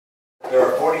there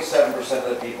are 47% of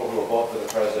the people who will vote for the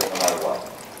president no matter what.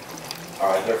 All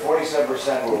right, there are 47%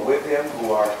 who are with him,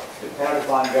 who are dependent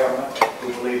upon government, who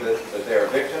believe that they are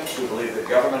victims, who believe that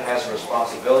government has a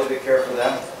responsibility to care for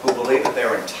them, who believe that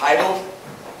they're entitled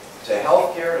to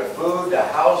health care, to food, to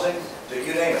housing, to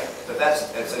you name it. That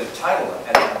it's an entitlement,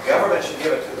 and the government should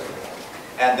give it to them.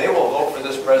 And they will vote for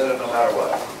this president no matter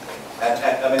what.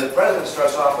 And I mean, the president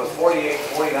starts off with 48,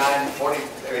 49, 40,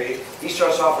 he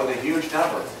starts off with a huge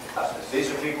number.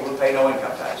 These are people who pay no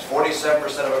income tax. 47%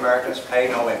 of Americans pay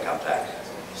no income tax.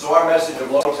 So our message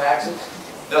of low taxes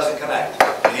doesn't connect.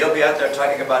 And he'll be out there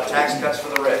talking about tax cuts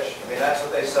for the rich. I mean, that's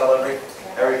what they sell every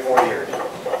 4 years.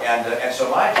 And so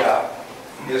my job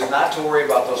is not to worry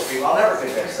about those people. I'll never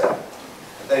convince them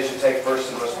that they should take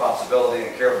personal responsibility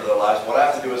and care for their lives. What I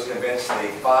have to do is convince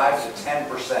the 5 to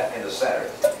 10% in the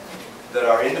Senate that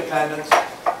are independent,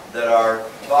 that are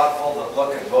thoughtful, that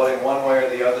look at voting one way or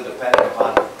the other depending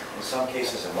upon, in some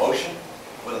cases, emotion,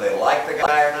 whether they like the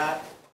guy or not.